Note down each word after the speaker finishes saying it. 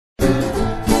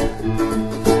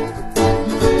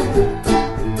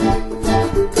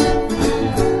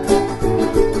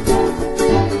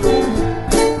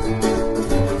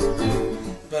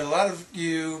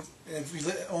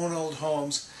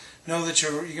know that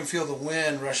you can feel the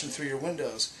wind rushing through your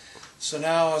windows. So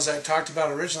now, as I talked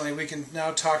about originally, we can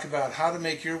now talk about how to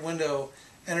make your window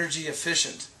energy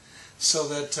efficient so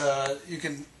that you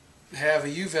can have a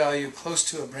U value close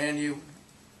to a brand new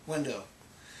window.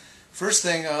 First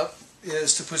thing up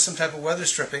is to put some type of weather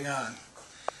stripping on.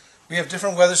 We have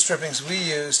different weather strippings we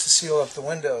use to seal up the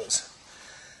windows.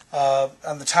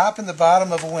 On the top and the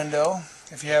bottom of a window,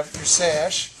 if you have your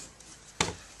sash,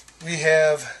 we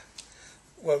have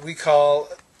what we call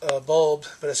a bulb,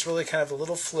 but it's really kind of a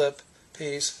little flip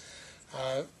piece.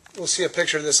 We'll see a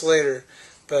picture of this later,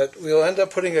 but we'll end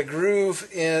up putting a groove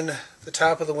in the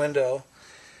top of the window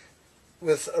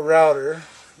with a router.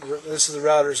 This is the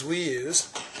routers we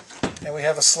use, and we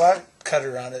have a slot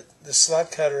cutter on it. This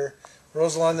slot cutter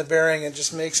rolls along the bearing and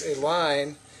just makes a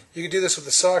line. You can do this with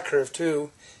a saw curve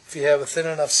too, if you have a thin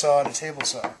enough saw and a table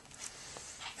saw.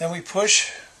 Then we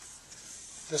push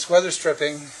this weather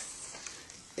stripping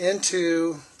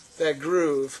into that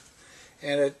groove,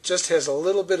 and it just has a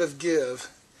little bit of give.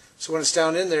 So when it's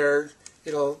down in there,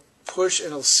 it'll push and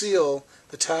it'll seal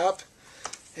the top,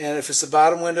 and if it's the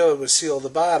bottom window, it would seal the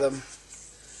bottom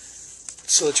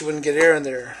so that you wouldn't get air in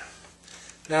there.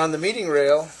 Now on the meeting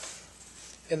rail,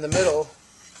 in the middle,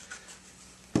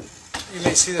 you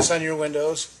may see this on your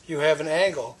windows, you have an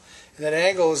angle. And that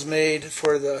angle is made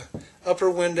for the upper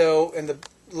window and the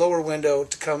lower window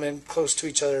to come in close to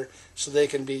each other so they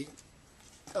can be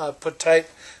put tight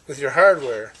with your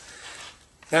hardware.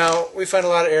 Now, we find a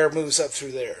lot of air moves up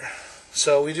through there.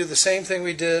 So we do the same thing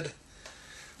we did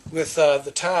with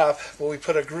the top, where we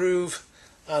put a groove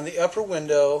on the upper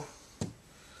window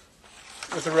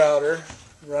with a router,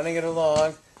 running it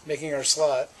along, making our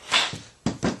slot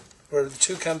where the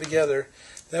two come together.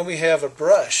 Then we have a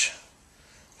brush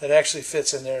that actually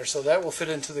fits in there, so that will fit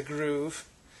into the groove.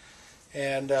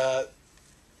 And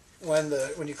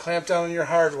when you clamp down on your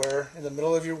hardware in the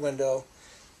middle of your window,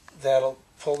 that'll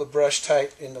pull the brush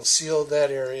tight and it'll seal that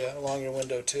area along your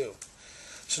window too.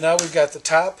 So now we've got the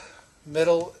top,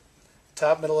 middle,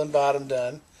 and bottom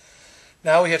done.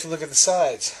 Now we have to look at the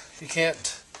sides.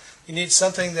 You need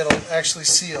something that'll actually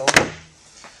seal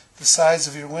the sides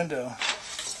of your window.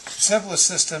 The simplest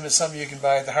system is something you can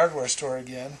buy at the hardware store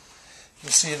again.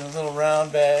 You'll see it in little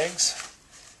round bags,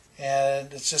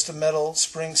 and it's just a metal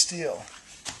spring steel.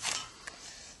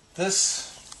 This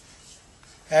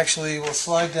actually will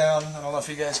slide down. I don't know if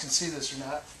you guys can see this or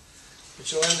not,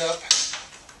 but you'll end up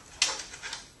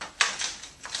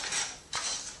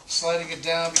sliding it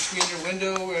down between your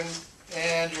window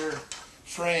and your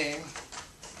frame.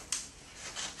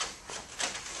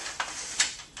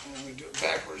 And we do it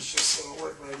backwards just so it'll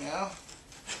work right now.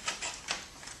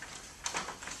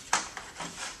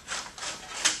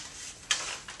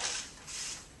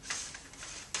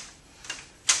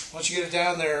 Once you get it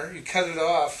down there, you cut it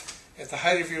off at the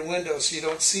height of your window so you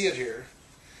don't see it here.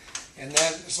 And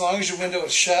then, as long as your window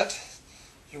is shut,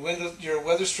 your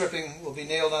weather stripping will be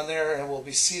nailed on there and will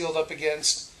be sealed up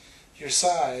against your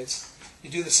sides. You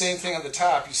do the same thing on the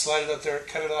top. You slide it up there,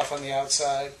 cut it off on the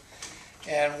outside.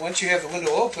 And once you have the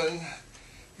window open,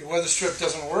 your weather strip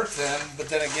doesn't work then, but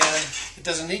then again, it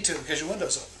doesn't need to because your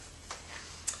window's open.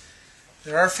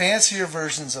 There are fancier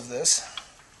versions of this.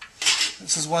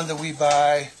 This is one that we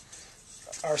buy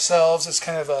ourselves. It's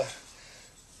kind of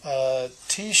a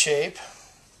T-shape,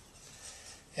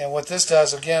 and what this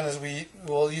does again is we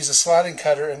will use a slotting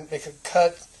cutter and make a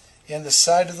cut in the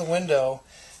side of the window,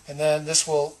 and then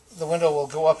the window will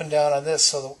go up and down on this,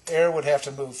 so the air would have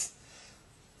to move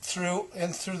through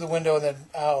the window and then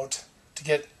out to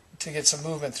get some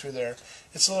movement through there.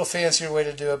 It's a little fancier way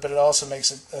to do it, but it also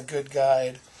makes a good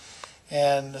guide,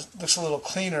 and it looks a little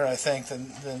cleaner, I think,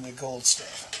 than the gold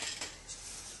stuff.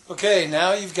 Okay,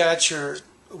 now you've got your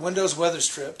windows weather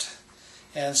stripped,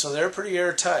 and so they're pretty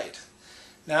airtight.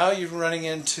 Now you're running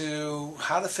into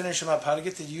how to finish them up, how to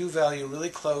get the U value really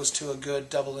close to a good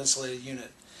double insulated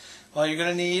unit. Well, you're going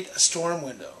to need a storm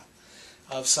window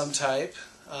of some type.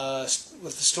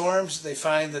 With the storms, they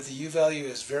find that the U value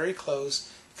is very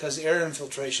close because the air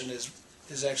infiltration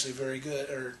is actually very good,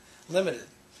 or limited.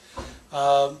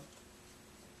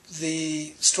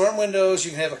 The storm windows,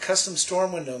 you can have a custom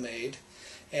storm window made,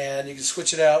 and you can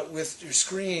switch it out with your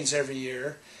screens every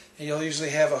year, and you'll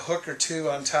usually have a hook or two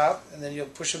on top, and then you'll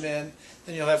push them in.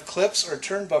 Then you'll have clips or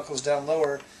turnbuckles down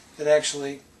lower that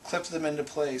actually clip them into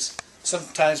place.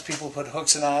 Sometimes people put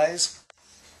hooks and eyes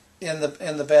in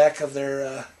the back of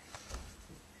their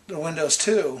windows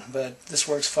too, but this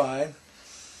works fine.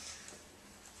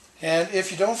 And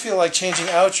if you don't feel like changing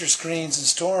out your screens in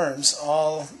storms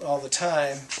all the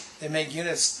time, they make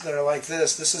units that are like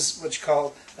this. This is what you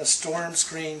call a storm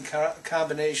screen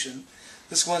combination.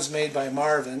 This one's made by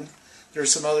Marvin.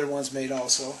 There's some other ones made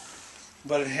also.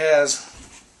 But it has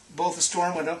both a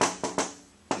storm window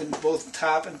in both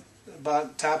top and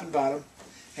bottom,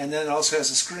 and then it also has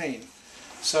a screen.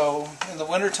 So in the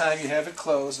wintertime you have it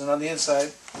closed, and on the inside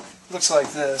it looks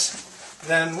like this.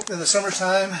 Then in the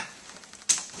summertime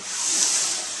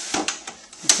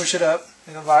you push it up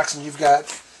in a box and you've got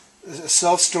a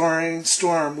self-storing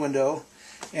storm window,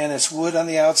 and it's wood on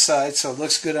the outside, so it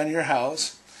looks good on your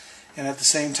house, and at the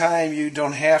same time you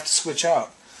don't have to switch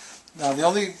out. Now the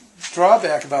only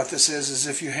drawback about this is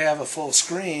if you have a full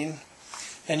screen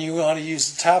and you want to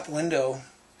use the top window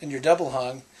in your double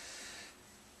hung,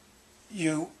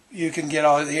 you can get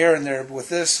all the air in there, but with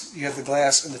this you have the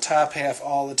glass in the top half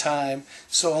all the time,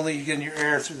 so only you get your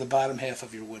air through the bottom half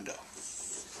of your window.